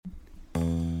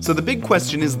So the big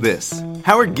question is this: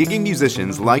 how are gigging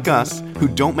musicians like us, who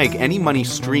don't make any money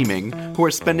streaming, who are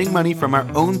spending money from our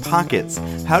own pockets,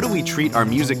 how do we treat our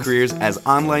music careers as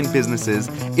online businesses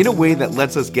in a way that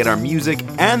lets us get our music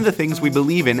and the things we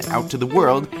believe in out to the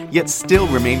world, yet still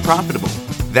remain profitable?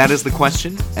 That is the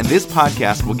question, and this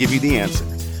podcast will give you the answer.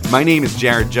 My name is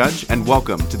Jared Judge, and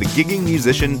welcome to the Gigging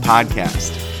Musician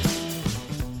Podcast.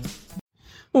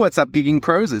 What's up, Gigging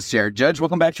Pros? It's Jared Judge.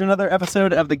 Welcome back to another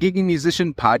episode of the Gigging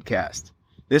Musician Podcast.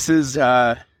 This is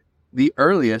the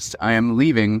earliest I am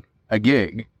leaving a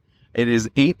gig. It is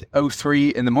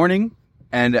 8:03 in the morning,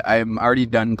 and I'm already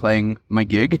done playing my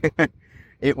gig.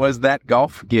 It was that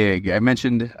golf gig. I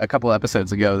mentioned a couple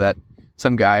episodes ago that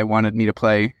some guy wanted me to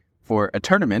play for a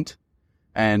tournament,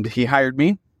 and he hired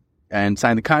me and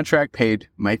signed the contract, paid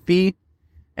my fee,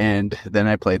 and then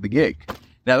I played the gig.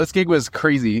 Now, this gig was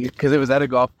crazy because it was at a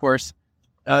golf course.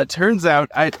 Turns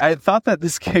out, I thought that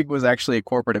this gig was actually a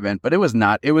corporate event, but it was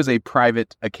not. It was a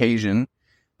private occasion.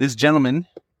 This gentleman,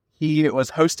 he was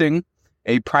hosting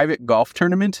a private golf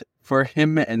tournament for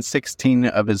him and 16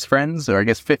 of his friends, or I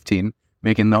guess 15,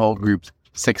 making the whole group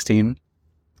 16.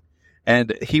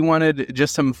 And he wanted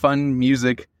just some fun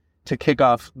music to kick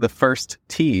off the first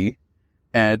tee.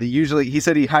 And usually, he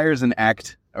said he hires an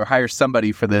act or hires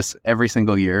somebody for this every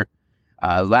single year.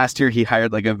 Last year, he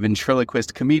hired like a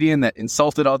ventriloquist comedian that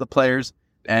insulted all the players.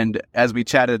 And as we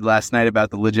chatted last night about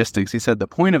the logistics, he said the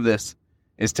point of this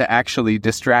is to actually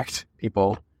distract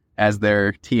people as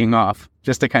they're teeing off,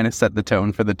 just to kind of set the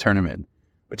tone for the tournament,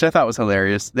 which I thought was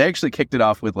hilarious. They actually kicked it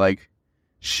off with like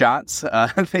shots.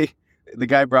 The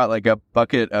guy brought like a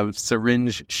bucket of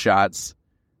syringe shots,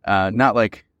 not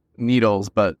like needles,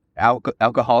 but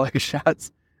alcoholic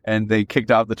shots. And they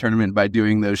kicked off the tournament by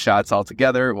doing those shots all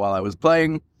together while I was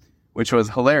playing, which was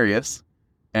hilarious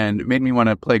and made me want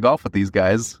to play golf with these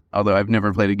guys. Although I've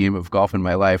never played a game of golf in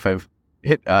my life. I've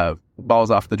hit balls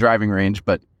off the driving range,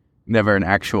 but never an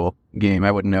actual game.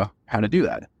 I wouldn't know how to do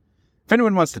that. If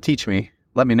anyone wants to teach me,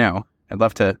 let me know. I'd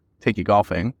love to take you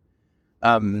golfing.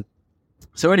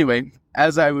 So anyway,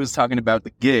 as I was talking about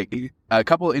the gig, a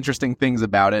couple interesting things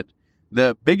about it.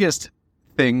 The biggest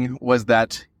thing was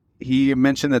that he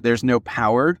mentioned that there's no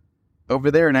power over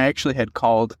there, and I actually had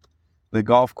called the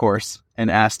golf course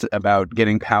and asked about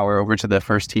getting power over to the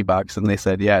first tee box, and they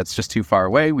said, yeah, it's just too far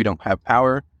away. We don't have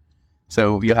power,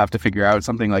 so you'll have to figure out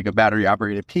something like a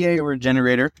battery-operated PA or a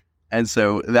generator, and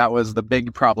so that was the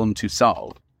big problem to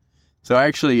solve. So I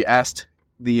actually asked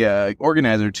the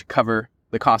organizer to cover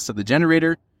the cost of the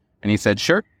generator, and he said,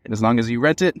 sure, and as long as you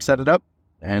rent it, set it up,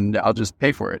 and I'll just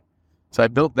pay for it. So I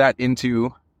built that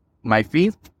into my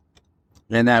fee,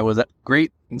 and that was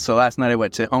great. And so last night I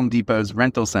went to Home Depot's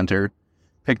rental center,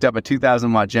 picked up a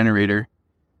 2,000-watt generator,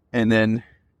 and then,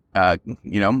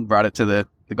 brought it to the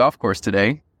golf course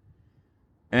today.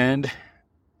 And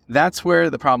that's where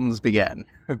the problems began.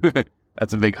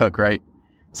 That's a big hook, right?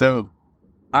 So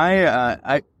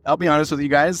I'll be honest with you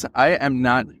guys. I am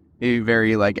not a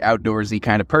very outdoorsy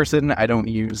kind of person. I don't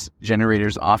use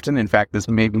generators often. In fact, this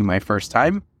may be my first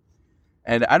time.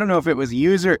 And I don't know if it was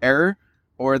user error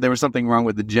or there was something wrong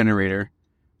with the generator,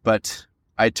 but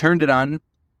I turned it on,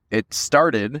 it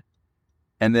started,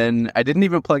 and then I didn't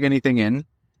even plug anything in.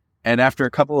 And after a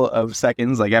couple of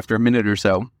seconds, after a minute or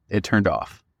so, it turned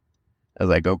off. I was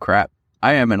like, oh crap,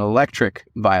 I am an electric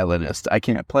violinist. I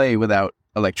can't play without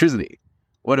electricity.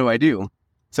 What do I do?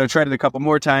 So I tried it a couple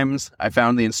more times. I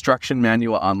found the instruction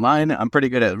manual online. I'm pretty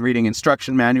good at reading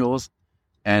instruction manuals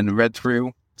and read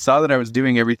through, saw that I was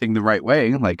doing everything the right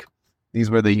way. These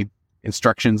were the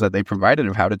instructions that they provided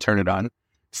of how to turn it on.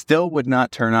 Still would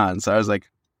not turn on. So I was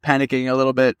panicking a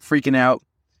little bit, freaking out.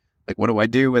 What do I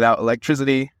do without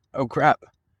electricity? Oh crap.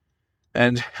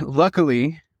 And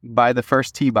luckily, by the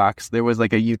first tee box, there was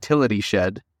a utility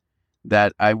shed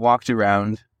that I walked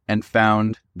around and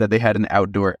found that they had an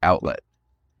outdoor outlet.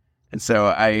 And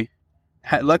so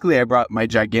luckily I brought my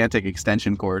gigantic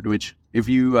extension cord, which if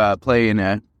you play in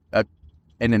an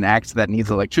act that needs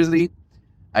electricity,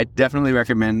 I definitely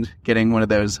recommend getting one of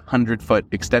those 100-foot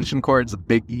extension cords, the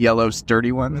big yellow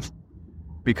sturdy ones,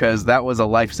 because that was a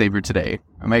lifesaver today.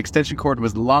 My extension cord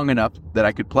was long enough that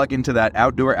I could plug into that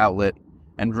outdoor outlet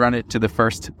and run it to the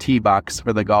first tee box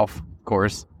for the golf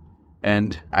course,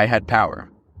 and I had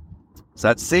power. So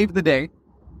that saved the day.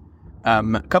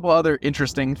 A couple other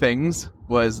interesting things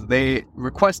was they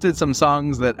requested some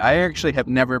songs that I actually have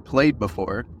never played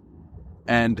before,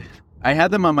 and I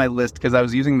had them on my list because I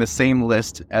was using the same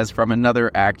list as from another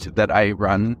act that I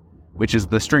run, which is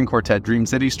the string quartet Dream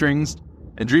City Strings.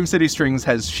 And Dream City Strings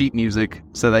has sheet music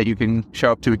so that you can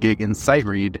show up to a gig and sight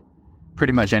read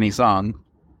pretty much any song.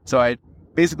 So I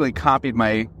basically copied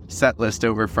my set list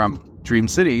over from Dream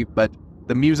City, but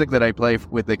the music that I play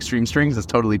with Extreme Strings is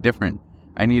totally different.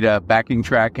 I need a backing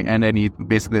track, and I need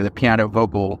basically the piano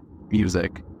vocal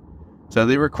music. So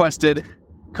they requested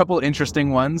a couple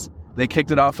interesting ones. They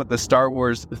kicked it off with the Star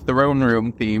Wars Throne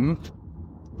Room theme,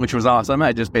 which was awesome.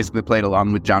 I just basically played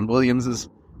along with John Williams'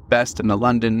 best in the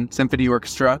London Symphony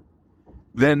Orchestra.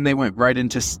 Then they went right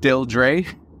into Still Dre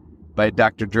by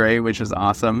Dr. Dre, which is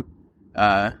awesome.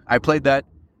 I played that,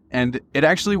 and it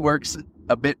actually works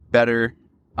a bit better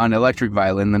on electric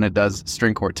violin than it does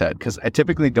string quartet, because I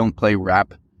typically don't play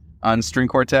rap on string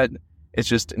quartet. It's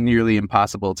just nearly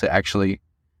impossible to actually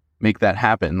make that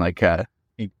happen. Like,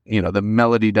 the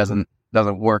melody doesn't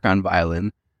work on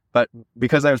violin. But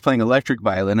because I was playing electric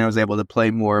violin, I was able to play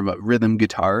more of a rhythm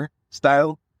guitar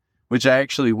style, which I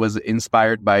actually was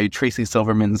inspired by Tracy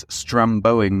Silverman's strum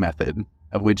bowing method,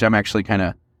 of which I'm actually kind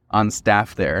of on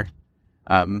staff there.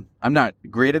 I'm not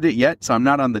great at it yet, so I'm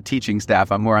not on the teaching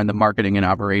staff. I'm more on the marketing and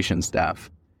operations staff.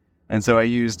 And so I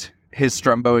used his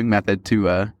strum bowing method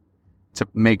to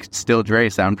make Still Dre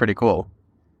sound pretty cool.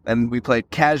 And we played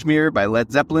Kashmir by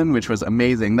Led Zeppelin, which was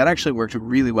amazing. That actually worked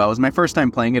really well. It was my first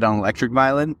time playing it on electric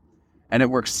violin, and it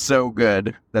works so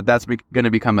good that that's going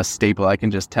to become a staple. I can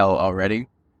just tell already.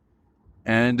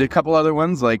 And a couple other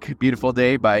ones like Beautiful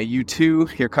Day by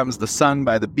U2, Here Comes the Sun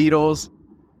by the Beatles,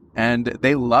 and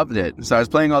they loved it. So I was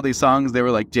playing all these songs. They were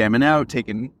like jamming out,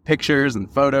 taking pictures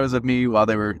and photos of me while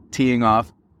they were teeing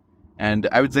off. And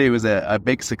I would say it was a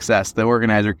big success. The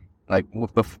organizer,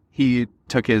 he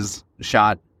took his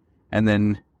shot and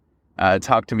then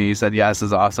talked to me. He said, yeah, this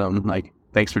is awesome. Like,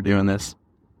 thanks for doing this.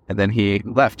 And then he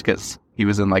left because he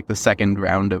was in like the second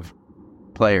round of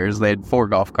players. They had 4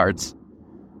 golf carts.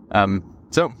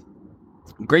 So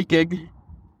great gig.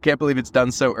 Can't believe it's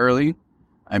done so early.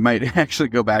 I might actually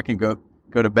go back and go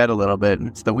to bed a little bit.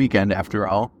 It's the weekend after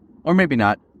all. Or maybe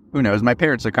not. Who knows? My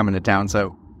parents are coming to town,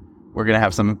 so we're going to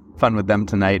have some fun with them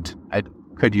tonight. I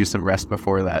could use some rest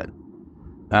before that.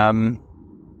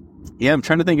 Yeah, I'm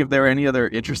trying to think if there are any other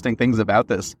interesting things about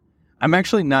this. I'm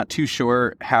actually not too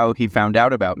sure how he found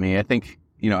out about me. I think,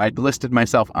 I'd listed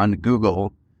myself on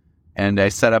Google, and I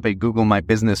set up a Google My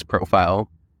Business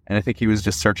profile, and I think he was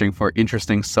just searching for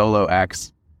interesting solo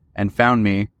acts and found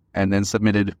me and then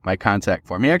submitted my contact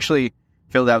form. He actually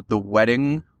filled out the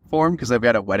wedding form, because I've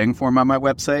got a wedding form on my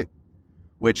website,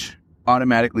 which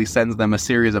automatically sends them a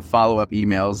series of follow-up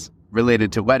emails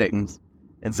related to weddings.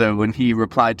 And so when he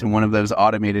replied to one of those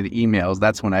automated emails,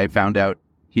 that's when I found out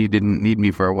he didn't need me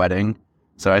for a wedding.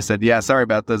 So I said, yeah, sorry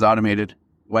about those automated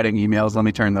wedding emails. Let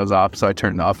me turn those off. So I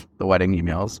turned off the wedding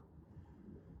emails.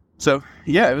 So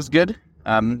yeah, it was good.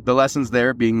 The lessons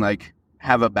there being like,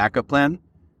 have a backup plan.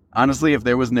 Honestly, if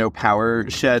there was no power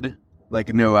shed,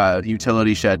 like no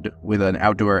utility shed with an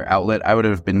outdoor outlet, I would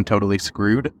have been totally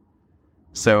screwed.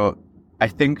 So I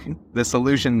think the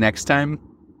solution next time,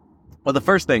 well, the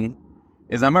first thing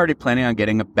is I'm already planning on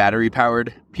getting a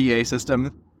battery-powered PA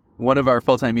system. One of our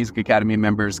Full-Time Music Academy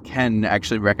members, Ken,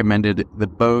 actually recommended the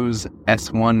Bose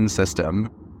S1 system,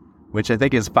 which I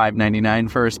think is $599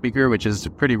 for a speaker, which is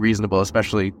pretty reasonable,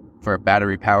 especially for a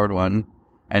battery-powered one.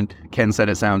 And Ken said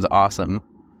it sounds awesome.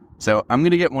 So I'm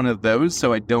going to get one of those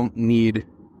so I don't need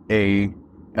a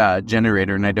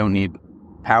generator and I don't need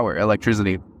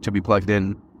electricity to be plugged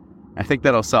in. I think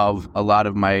that'll solve a lot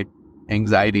of my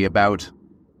anxiety about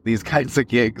these kinds of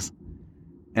gigs.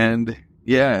 And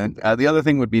yeah, the other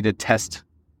thing would be to test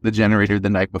the generator the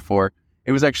night before.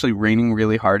 It was actually raining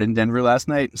really hard in Denver last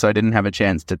night, so I didn't have a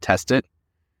chance to test it.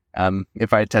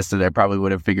 If I had tested it, I probably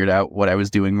would have figured out what I was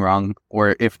doing wrong,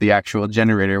 or if the actual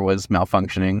generator was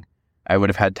malfunctioning, I would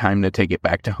have had time to take it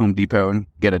back to Home Depot and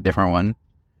get a different one.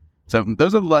 So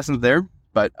those are the lessons there,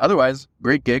 but otherwise,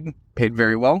 great gig, paid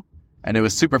very well, and it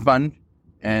was super fun,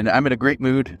 and I'm in a great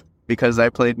mood because I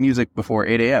played music before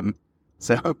 8 a.m.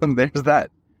 So there's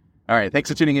that. All right, thanks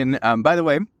for tuning in. By the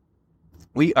way,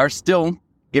 we are still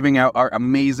giving out our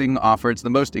amazing offer. It's the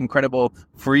most incredible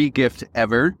free gift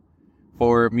ever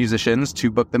for musicians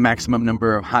to book the maximum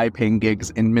number of high-paying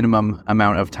gigs in minimum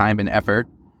amount of time and effort.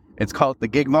 It's called the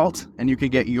Gig Vault, and you can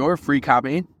get your free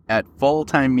copy at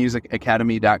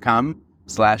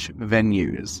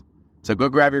fulltimemusicacademy.com/venues. So go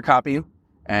grab your copy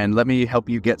and let me help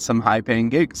you get some high-paying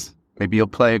gigs. Maybe you'll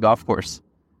play a golf course.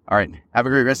 All right, have a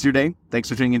great rest of your day. Thanks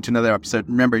for tuning in to another episode.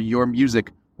 Remember, your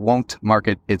music won't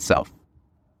market itself.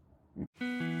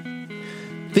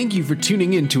 Thank you for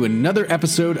tuning in to another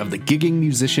episode of the Gigging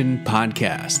Musician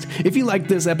Podcast. If you liked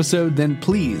this episode, then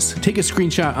please take a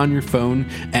screenshot on your phone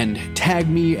and tag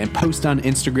me and post on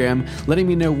Instagram, letting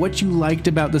me know what you liked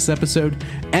about this episode,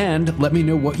 and let me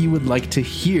know what you would like to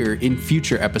hear in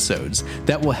future episodes.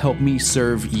 That will help me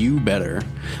serve you better.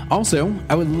 Also,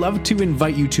 I would love to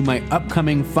invite you to my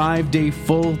upcoming 5-day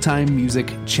full-time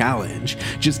music challenge.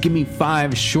 Just give me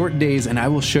 5 short days and I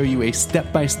will show you a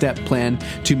step-by-step plan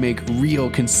to make real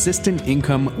consistent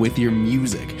income with your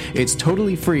music. It's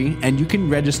totally free and you can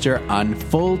register on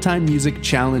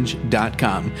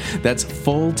fulltimemusicchallenge.com. That's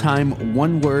full-time,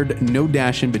 one word, no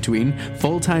dash in between,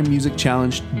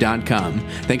 fulltimemusicchallenge.com.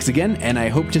 Thanks again, and I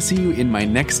hope to see you in my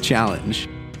next challenge.